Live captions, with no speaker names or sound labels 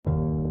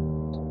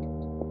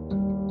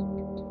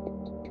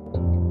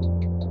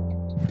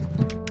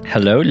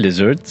Hello,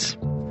 lizards.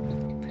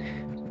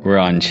 We're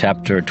on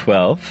chapter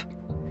 12,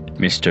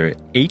 Mr.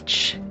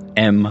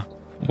 H.M.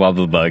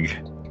 Woggle Bug,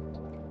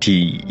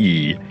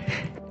 T.E.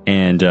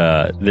 And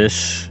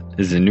this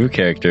is a new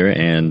character,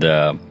 and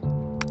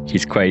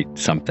he's quite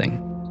something.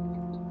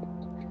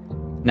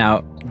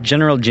 Now,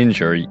 General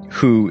Ginger,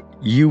 who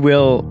you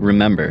will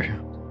remember,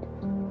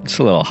 it's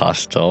a little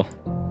hostile.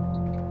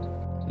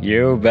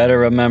 You better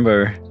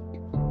remember.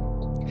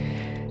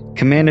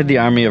 Commanded the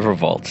Army of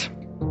Revolt.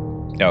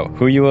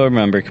 Who you will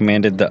remember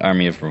commanded the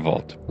Army of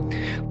Revolt.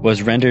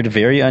 Was rendered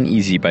very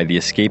uneasy by the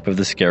escape of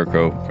the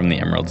Scarecrow from the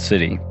Emerald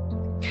City.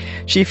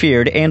 She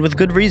feared, and with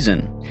good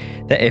reason,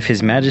 that if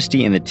His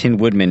Majesty and the Tin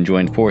Woodman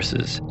joined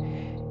forces,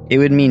 it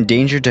would mean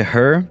danger to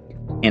her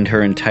and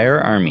her entire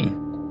army.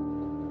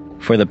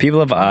 For the people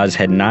of Oz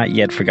had not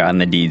yet forgotten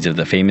the deeds of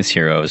the famous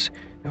heroes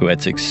who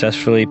had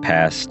successfully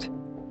passed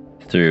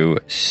through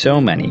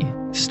so many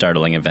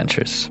startling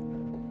adventures.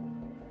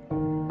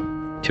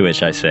 To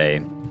which I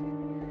say,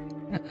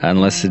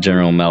 unless the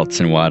general melts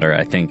in water,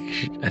 I think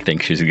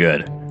she's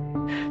good.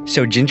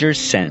 So Ginger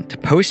sent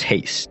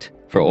post-haste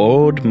for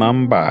old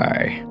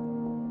Mumbai,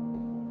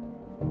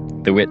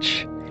 the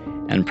witch,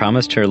 and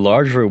promised her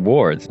large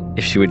rewards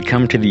if she would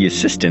come to the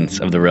assistance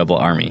of the rebel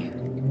army.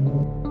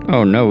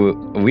 Oh no,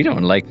 we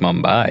don't like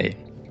Mumbai.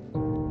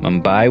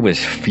 Mumbai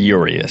was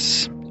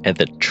furious at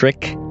the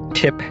trick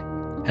Tip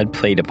had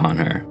played upon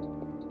her,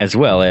 as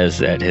well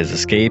as at his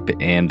escape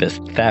and the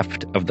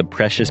theft of the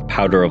precious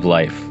powder of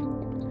life.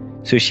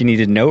 So she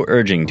needed no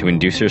urging to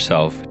induce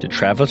herself to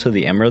travel to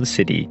the Emerald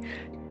City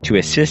to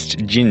assist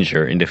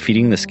Ginger in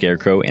defeating the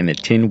Scarecrow and the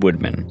Tin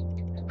Woodman,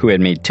 who had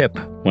made Tip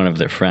one of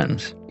their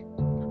friends.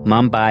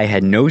 Mumbai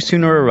had no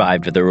sooner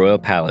arrived at the royal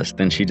palace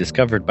than she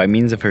discovered by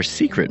means of her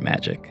secret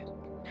magic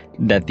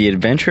that the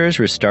adventurers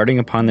were starting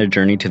upon their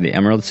journey to the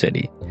Emerald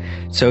City.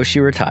 So she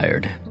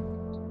retired.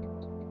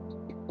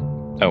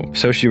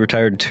 So she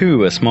retired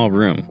to a small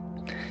room.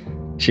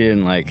 She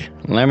didn't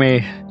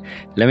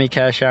let me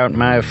cash out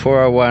my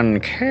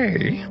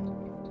 401k.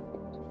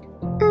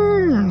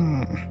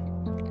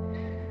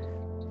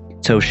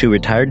 So she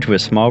retired to a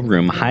small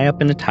room high up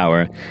in the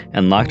tower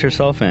and locked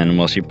herself in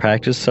while she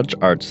practiced such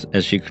arts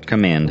as she could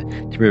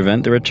command to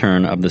prevent the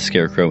return of the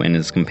Scarecrow and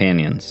his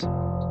companions.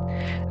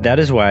 That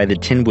is why the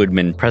Tin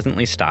Woodman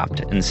presently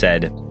stopped and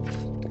said,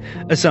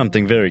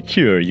 "Something very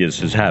curious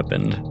has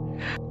happened.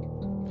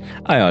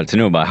 I ought to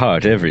know by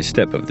heart every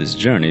step of this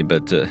journey,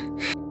 but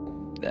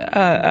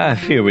I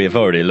fear we have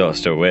already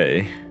lost our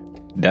way."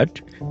 "That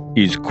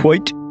is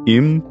quite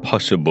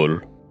impossible,"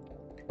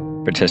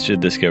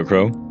 protested the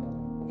Scarecrow.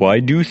 "Why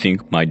do you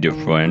think, my dear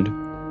friend,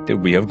 that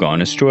we have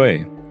gone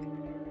astray?"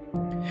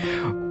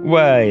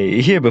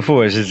 "Why, here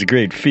before us is a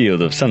great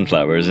field of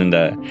sunflowers, and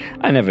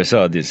I never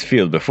saw this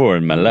field before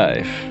in my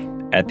life."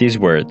 At these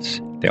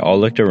words, they all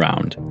looked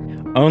around,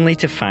 only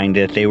to find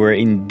that they were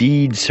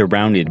indeed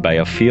surrounded by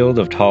a field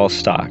of tall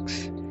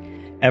stalks,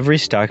 every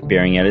stalk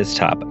bearing at its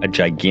top a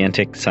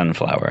gigantic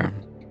sunflower.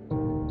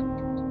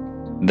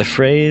 The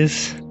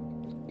phrase,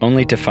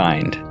 "only to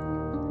find,"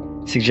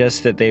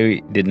 suggests that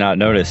they did not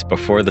notice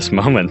before this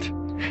moment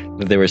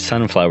that there were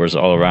sunflowers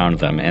all around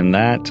them, and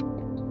that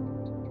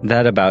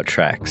about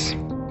tracks.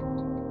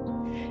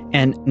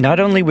 And not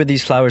only were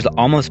these flowers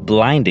almost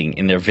blinding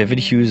in their vivid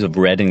hues of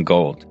red and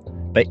gold,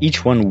 but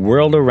each one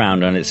whirled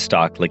around on its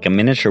stalk like a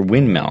miniature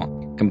windmill,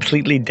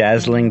 completely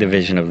dazzling the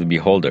vision of the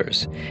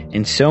beholders,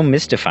 and so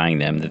mystifying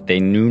them that they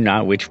knew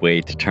not which way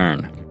to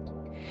turn.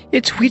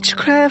 "It's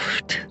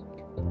witchcraft!"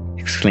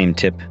 exclaimed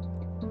Tip.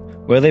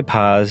 Where they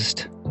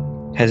paused,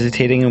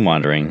 hesitating and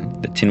wondering,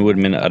 the Tin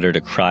Woodman uttered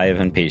a cry of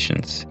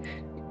impatience.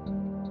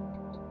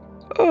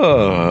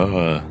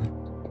 "Oh,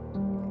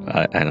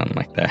 I don't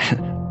like that."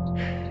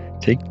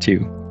 Take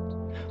two.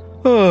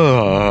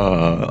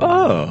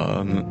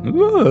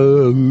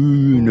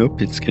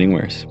 Nope, it's getting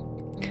worse.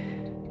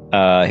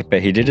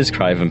 But he did his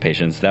cry of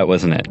impatience, that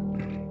wasn't it,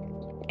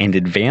 and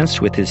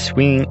advanced with his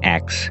swinging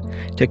axe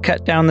to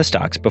cut down the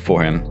stalks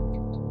before him.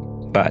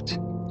 But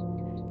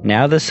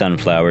now the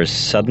sunflowers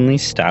suddenly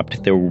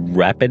stopped their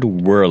rapid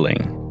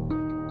whirling,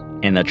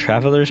 and the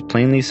travelers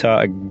plainly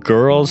saw a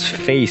girl's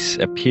face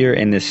appear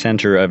in the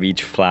center of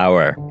each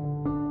flower.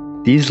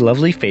 These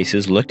lovely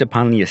faces looked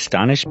upon the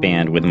astonished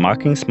band with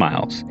mocking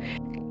smiles,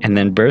 and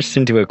then burst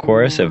into a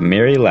chorus of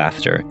merry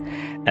laughter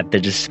at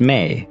the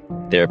dismay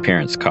their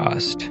appearance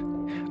caused.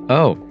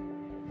 "Oh,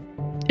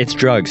 it's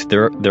drugs.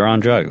 They're on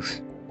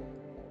drugs."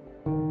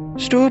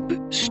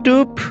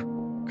 Stop,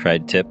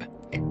 cried Tip,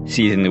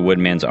 seizing the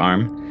woodman's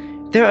arm.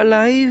 "They're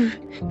alive!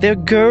 They're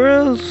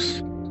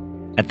girls!"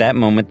 At that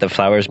moment the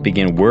flowers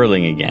began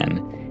whirling again,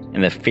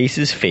 and the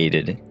faces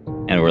faded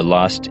and were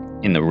lost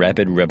in the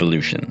rapid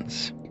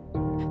revolutions.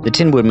 The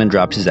Tin Woodman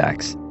dropped his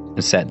axe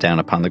and sat down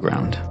upon the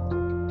ground.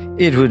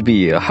 "It would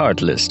be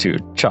heartless to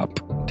chop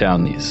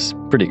down these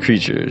pretty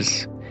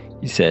creatures,"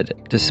 he said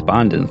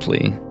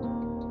despondently.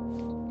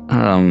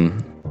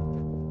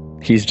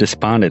 He's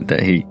despondent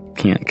that he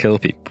can't kill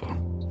people.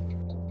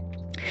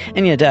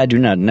 "And yet I do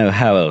not know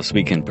how else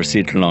we can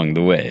proceed along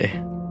the way.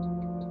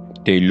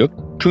 They look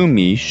to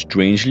me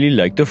strangely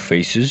like the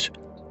faces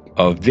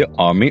of the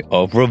army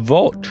of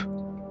revolt,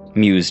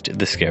 mused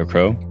the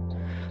Scarecrow.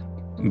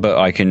 But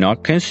I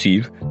cannot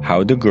conceive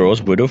how the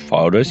girls would have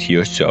followed us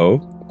here so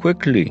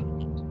quickly.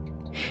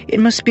 It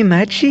must be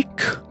magic,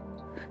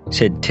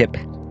 said Tip,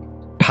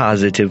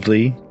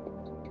 positively.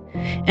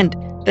 And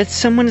that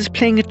someone is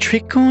playing a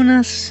trick on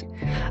us.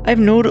 I've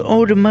known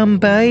old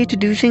Mumbai to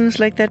do things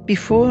like that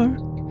before.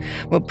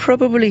 Well,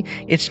 probably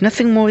it's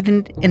nothing more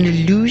than an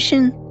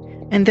illusion,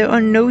 and there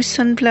are no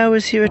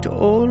sunflowers here at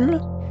all.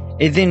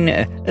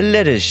 Then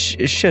let us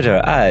shut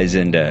our eyes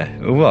and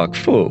walk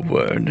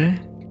forward,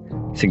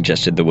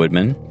 suggested the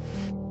Woodman.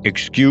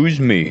 Excuse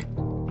me,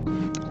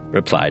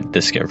 replied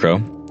the Scarecrow.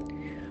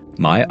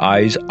 My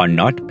eyes are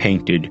not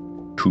painted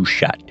to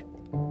shut.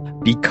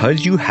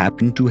 Because you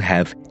happen to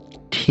have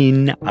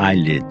tin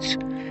eyelids,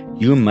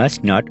 you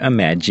must not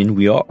imagine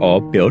we are all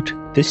built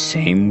the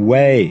same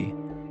way.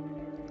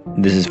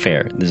 This is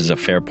fair. This is a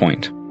fair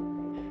point.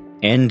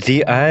 And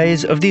the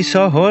eyes of the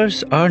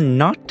sawhorse are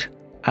not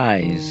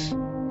eyes,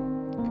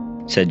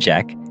 said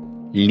Jack,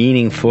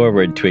 leaning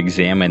forward to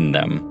examine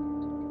them.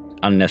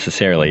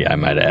 Unnecessarily, I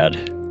might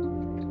add.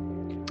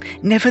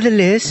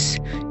 Nevertheless,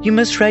 you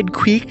must ride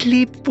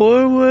quickly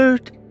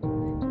forward,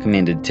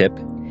 commanded Tip,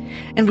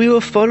 and we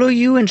will follow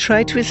you and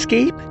try to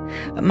escape.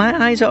 My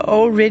eyes are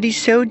already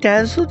so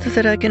dazzled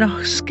that I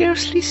can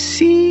scarcely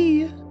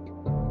see.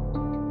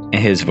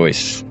 His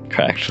voice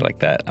cracked like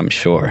that, I'm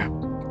sure.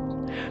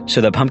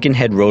 So the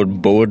Pumpkinhead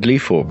rode boldly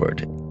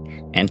forward,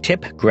 and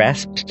Tip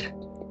grasped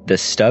the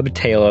stub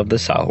tail of the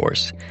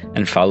sawhorse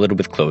and followed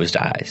with closed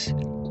eyes.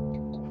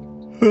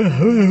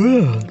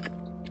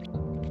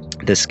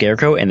 The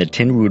Scarecrow and the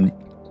Tin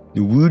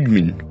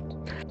Woodman.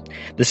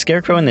 The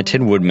Scarecrow and the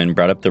Tin Woodman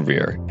brought up the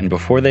rear, and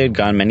before they had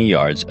gone many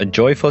yards, a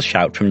joyful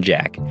shout from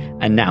Jack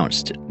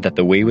announced that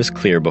the way was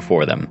clear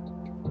before them.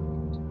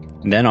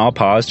 Then all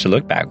paused to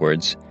look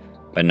backwards,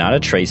 but not a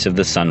trace of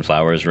the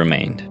sunflowers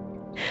remained.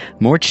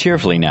 More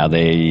cheerfully now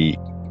they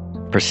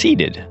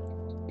proceeded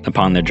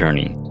upon their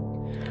journey.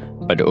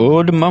 But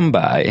old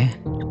Mumbai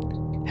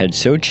had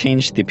so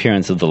changed the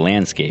appearance of the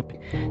landscape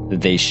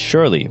that they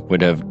surely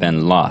would have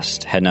been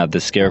lost had not the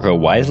Scarecrow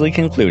wisely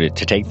concluded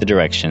to take the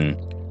direction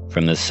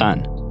from the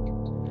sun.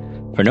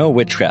 For no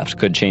witchcraft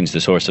could change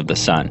the source of the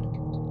sun,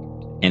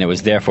 and it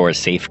was therefore a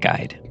safe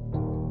guide.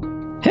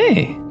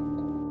 Hey,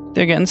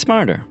 they're getting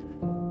smarter.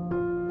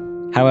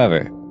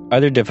 However,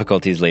 other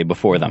difficulties lay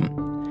before them.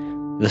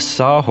 The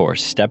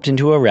sawhorse stepped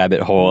into a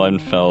rabbit hole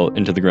and fell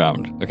into the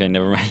ground. Okay,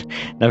 never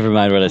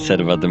mind what I said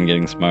about them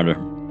getting smarter.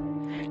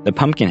 The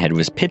Pumpkinhead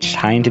was pitched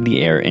high into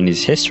the air, and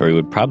his history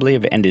would probably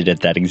have ended at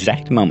that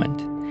exact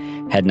moment,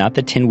 had not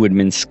the Tin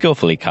Woodman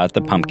skillfully caught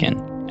the pumpkin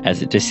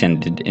as it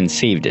descended and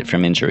saved it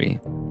from injury.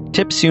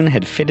 Tip soon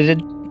had fitted it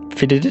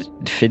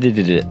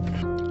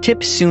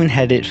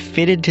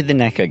to the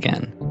neck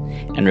again,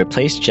 and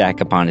replaced Jack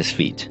upon his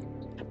feet.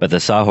 But the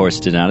sawhorse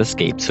did not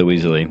escape so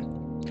easily.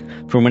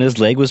 For when his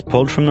leg was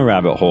pulled from the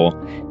rabbit hole,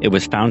 it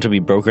was found to be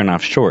broken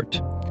off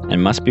short,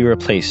 and must be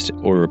replaced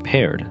or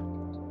repaired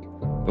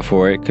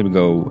before it could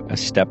go a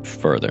step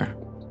further.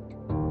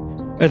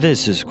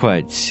 This is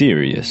quite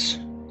serious,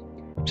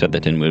 said the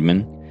Tin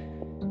Woodman.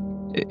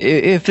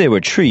 If there were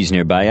trees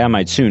nearby, I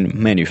might soon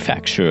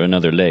manufacture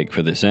another leg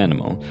for this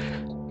animal,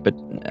 but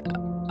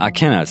I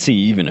cannot see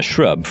even a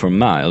shrub for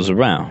miles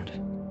around.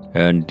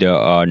 And there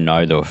are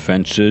neither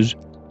fences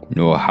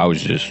nor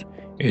houses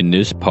in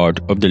this part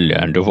of the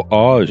land of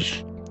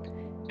Oz,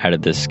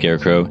 added the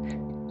Scarecrow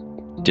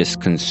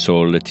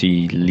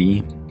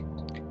disconsolatedly.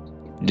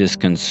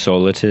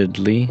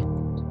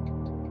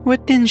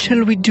 What then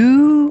shall we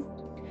do?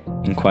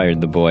 Inquired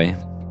the boy.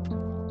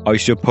 I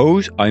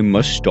suppose I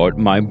must start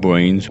my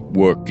brains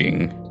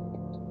working,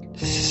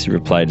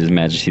 replied His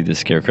Majesty the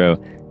Scarecrow.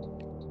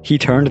 He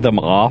turned them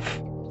off.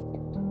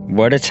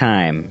 What a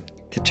time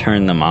to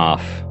turn them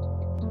off.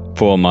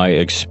 For my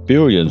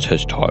experience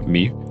has taught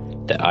me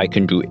that I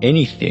can do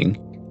anything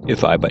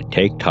if I but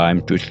take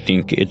time to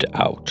think it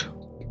out.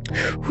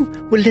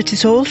 Well, let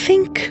us all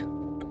think,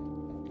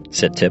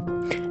 said Tip.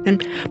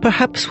 And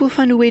perhaps we'll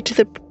find a way to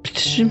the...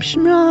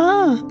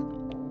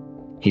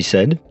 he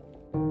said.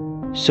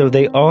 So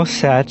they all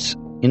sat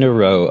in a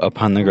row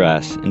upon the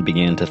grass and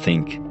began to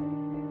think,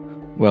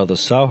 while the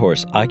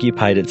sawhorse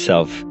occupied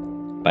itself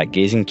by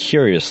gazing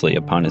curiously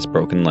upon his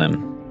broken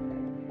limb.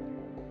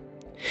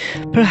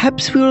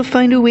 Perhaps we will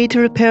find a way to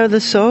repair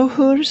the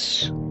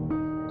sawhorse.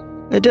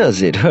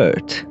 Does it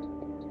hurt?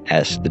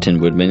 Asked the Tin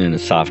Woodman in a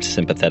soft,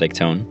 sympathetic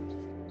tone.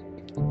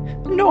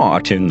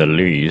 Not in the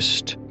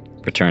least,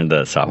 returned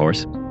the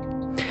sawhorse.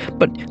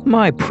 But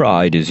my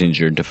pride is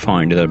injured to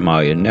find that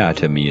my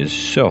anatomy is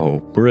so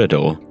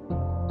brittle.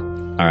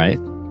 All right,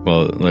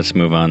 well, let's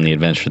move on the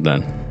adventure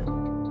then.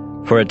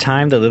 For a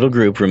time, the little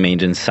group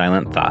remained in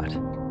silent thought.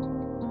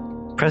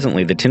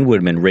 Presently, the Tin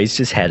Woodman raised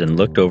his head and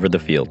looked over the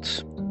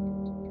fields.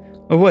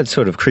 What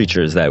sort of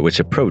creature is that which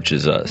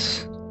approaches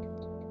us?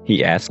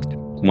 He asked,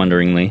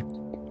 wonderingly.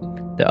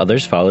 The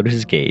others followed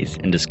his gaze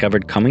and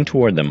discovered coming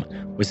toward them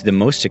was the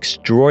most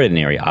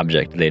extraordinary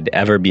object they'd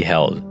ever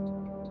beheld.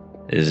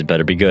 This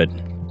better be good.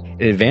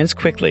 It advanced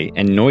quickly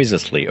and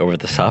noiselessly over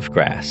the soft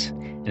grass,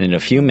 and in a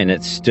few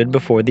minutes stood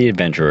before the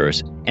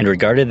adventurers and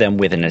regarded them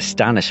with an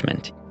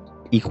astonishment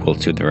equal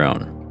to their own.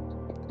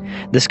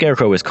 The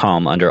Scarecrow was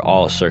calm under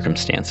all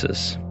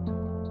circumstances.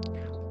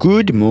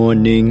 "Good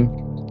morning,"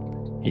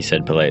 he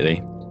said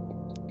politely.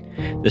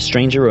 The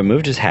stranger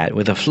removed his hat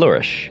with a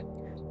flourish,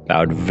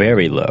 bowed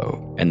very low,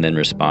 and then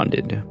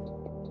responded.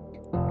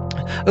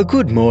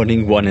 "Good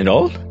morning, one and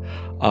all.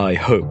 I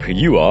hope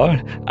you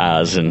are,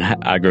 as an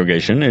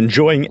aggregation,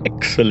 enjoying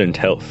excellent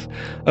health.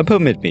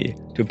 Permit me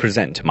to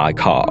present my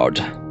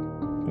card."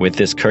 With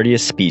this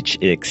courteous speech,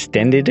 it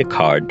extended a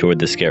card toward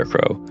the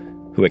Scarecrow,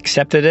 who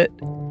accepted it,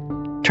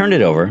 turned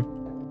it over,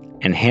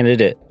 and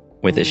handed it,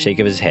 with a shake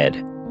of his head,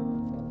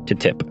 to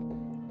Tip.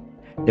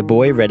 The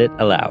boy read it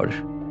aloud.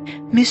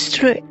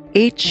 Mr.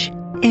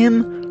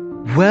 H.M.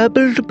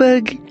 Woggle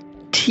Bug,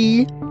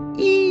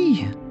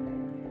 T.E.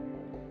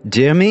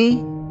 "Dear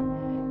me?"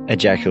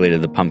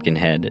 ejaculated the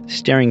Pumpkinhead,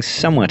 staring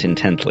somewhat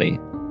intently.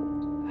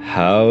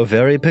 "How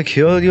very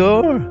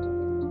peculiar,"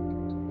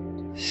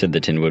 said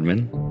the Tin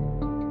Woodman.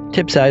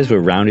 Tip's eyes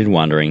were rounded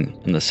wandering,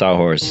 and the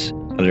Sawhorse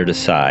uttered a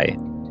sigh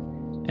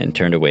and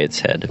turned away its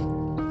head.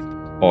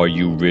 "Are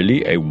you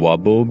really a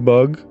Woggle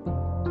Bug?"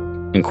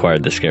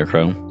 inquired the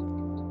Scarecrow.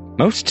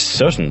 "Most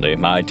certainly,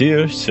 my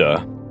dear sir,"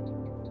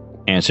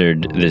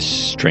 answered this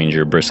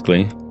stranger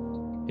briskly.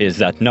 "Is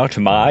that not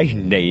my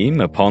name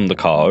upon the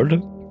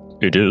card?"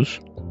 "It is,"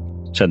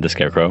 said the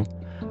Scarecrow.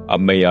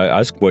 "May I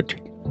ask what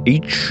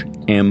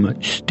H.M.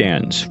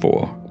 stands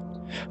for?"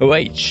 "Oh,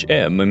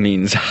 H.M.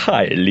 means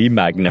highly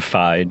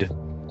magnified,"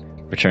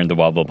 returned the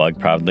Woggle Bug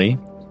proudly.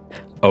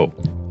 "Oh,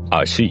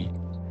 I see."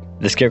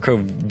 The Scarecrow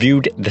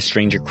viewed the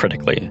stranger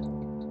critically.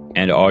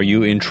 "And are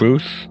you in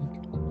truth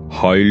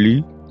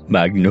highly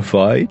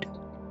magnified?"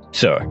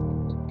 "Sir,"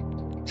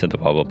 said the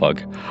Woggle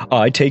Bug,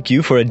 "I take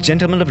you for a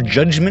gentleman of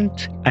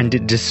judgment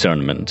and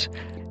discernment.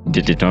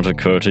 Did it not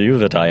occur to you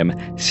that I am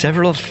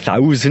several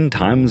thousand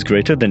times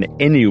greater than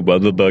any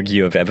Woggle Bug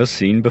you have ever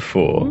seen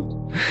before?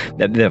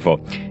 Therefore,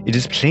 it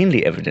is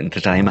plainly evident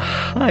that I am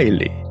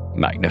highly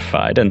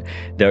magnified, and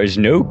there is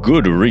no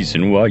good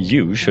reason why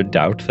you should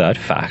doubt that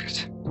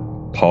fact."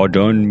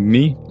 "Pardon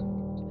me,"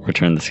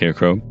 returned the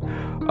Scarecrow.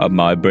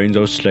 "My brains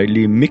are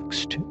slightly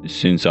mixed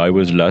since I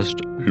was last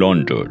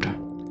laundered.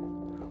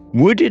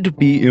 Would it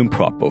be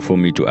improper for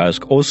me to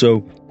ask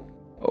also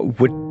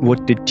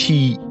what the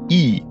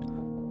T.E.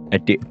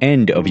 at the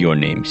end of your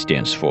name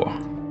stands for?"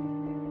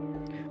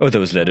 "Oh,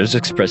 those letters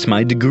express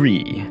my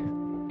degree,"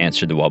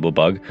 answered the Woggle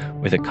Bug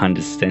with a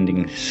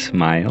condescending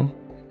smile.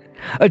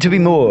 "To be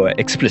more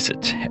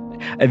explicit,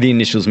 the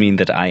initials mean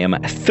that I am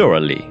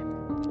thoroughly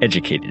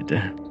educated."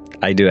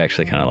 I do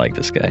actually kind of like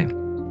this guy.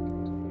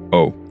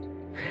 "Oh,"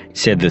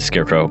 said the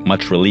Scarecrow,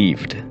 much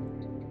relieved.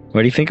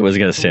 "What do you think it was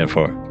going to stand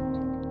for?"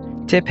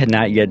 Tip had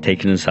not yet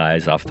taken his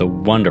eyes off the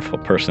wonderful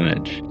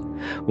personage.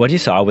 What he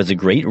saw was a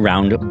great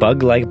round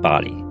bug-like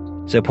body,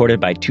 supported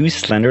by two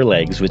slender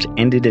legs which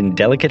ended in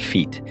delicate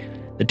feet,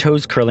 the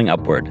toes curling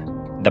upward.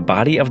 The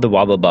body of the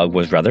Woggle Bug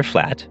was rather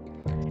flat,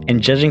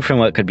 and judging from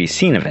what could be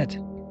seen of it,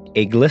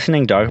 a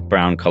glistening dark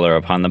brown color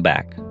upon the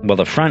back, while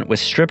the front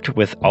was stripped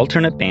with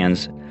alternate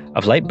bands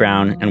of light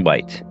brown and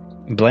white,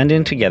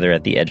 blending together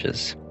at the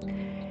edges.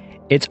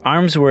 Its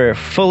arms were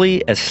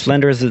fully as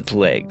slender as its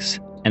legs,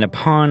 and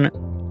upon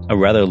a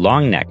rather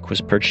long neck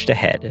was perched a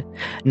head,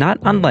 not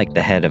unlike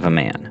the head of a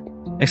man,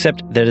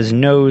 except that his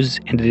nose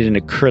ended in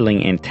a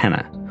curling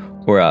antenna,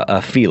 or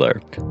a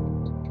feeler,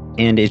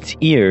 and its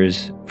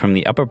ears, from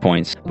the upper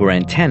points, were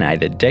antennae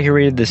that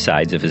decorated the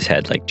sides of his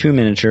head like two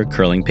miniature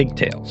curling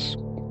pigtails.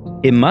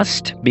 It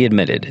must be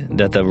admitted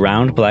that the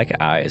round black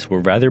eyes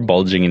were rather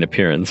bulging in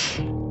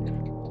appearance,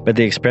 but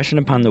the expression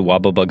upon the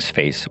Woggle Bug's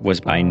face was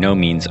by no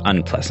means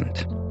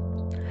unpleasant.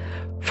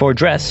 For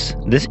dress,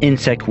 this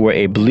insect wore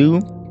a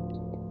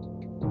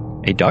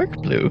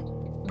dark blue,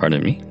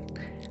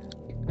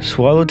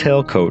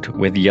 swallowtail coat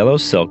with yellow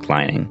silk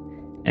lining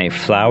and a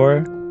flower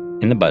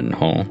in the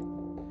buttonhole,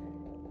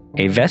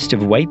 a vest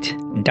of white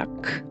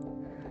duck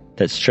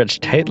that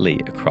stretched tightly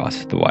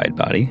across the wide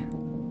body,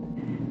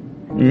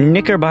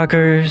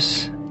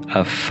 knickerbockers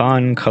of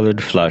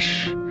fawn-colored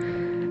flush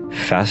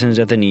fastened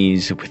at the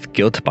knees with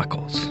gilt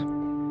buckles,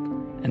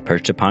 and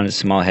perched upon his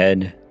small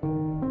head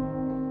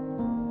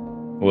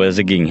was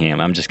a gingham.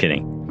 I'm just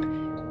kidding.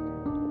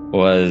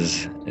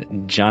 Was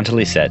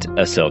jauntily set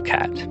a silk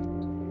hat.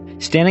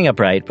 Standing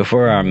upright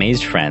before our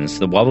amazed friends,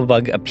 the Woggle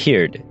Bug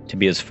appeared to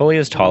be as fully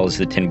as tall as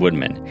the Tin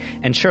Woodman,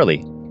 and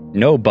surely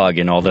no bug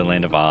in all the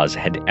land of Oz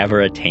had ever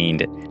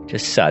attained to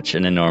such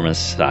an enormous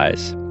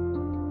size.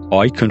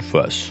 "I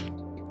confess,"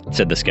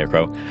 said the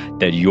Scarecrow,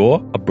 "that your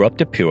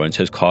abrupt appearance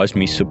has caused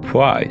me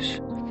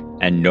surprise,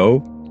 and no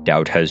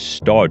doubt has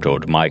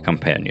startled my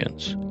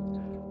companions.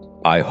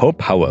 I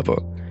hope, however,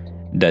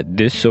 that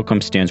this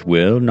circumstance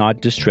will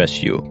not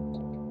distress you.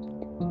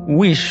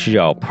 We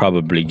shall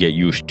probably get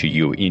used to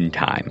you in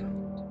time."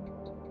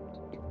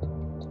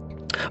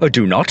 "Oh,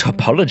 do not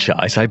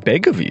apologize, I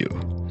beg of you,"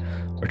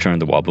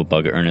 returned the Woggle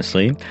Bug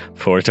earnestly,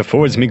 "for it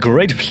affords me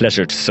great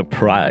pleasure to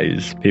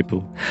surprise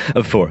people,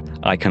 for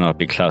I cannot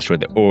be classed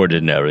with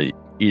ordinary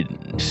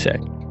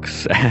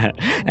insects,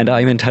 and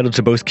I am entitled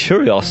to both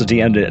curiosity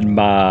and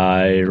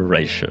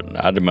admiration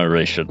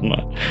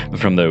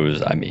from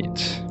those I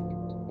meet."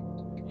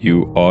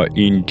 "You are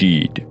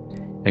indeed,"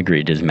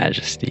 agreed His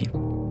Majesty.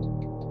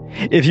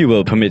 "If you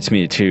will permit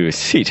me to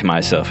seat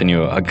myself in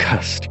your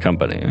august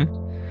company,"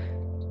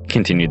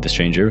 continued the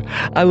stranger,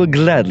 "I will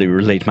gladly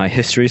relate my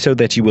history so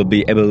that you will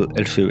be able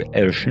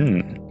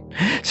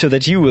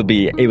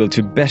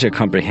to better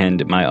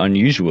comprehend my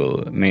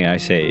unusual, may I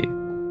say,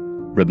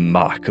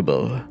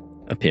 remarkable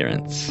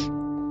appearance.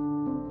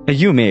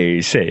 You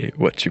may say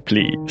what you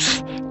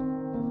please."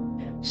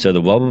 So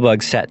the Woggle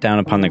Bug sat down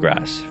upon the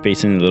grass,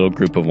 facing the little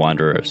group of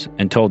wanderers,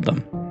 and told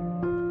them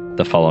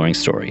the following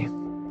story.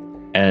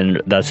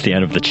 And that's the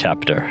end of the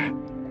chapter,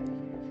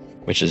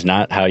 which is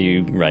not how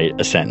you write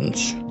a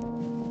sentence.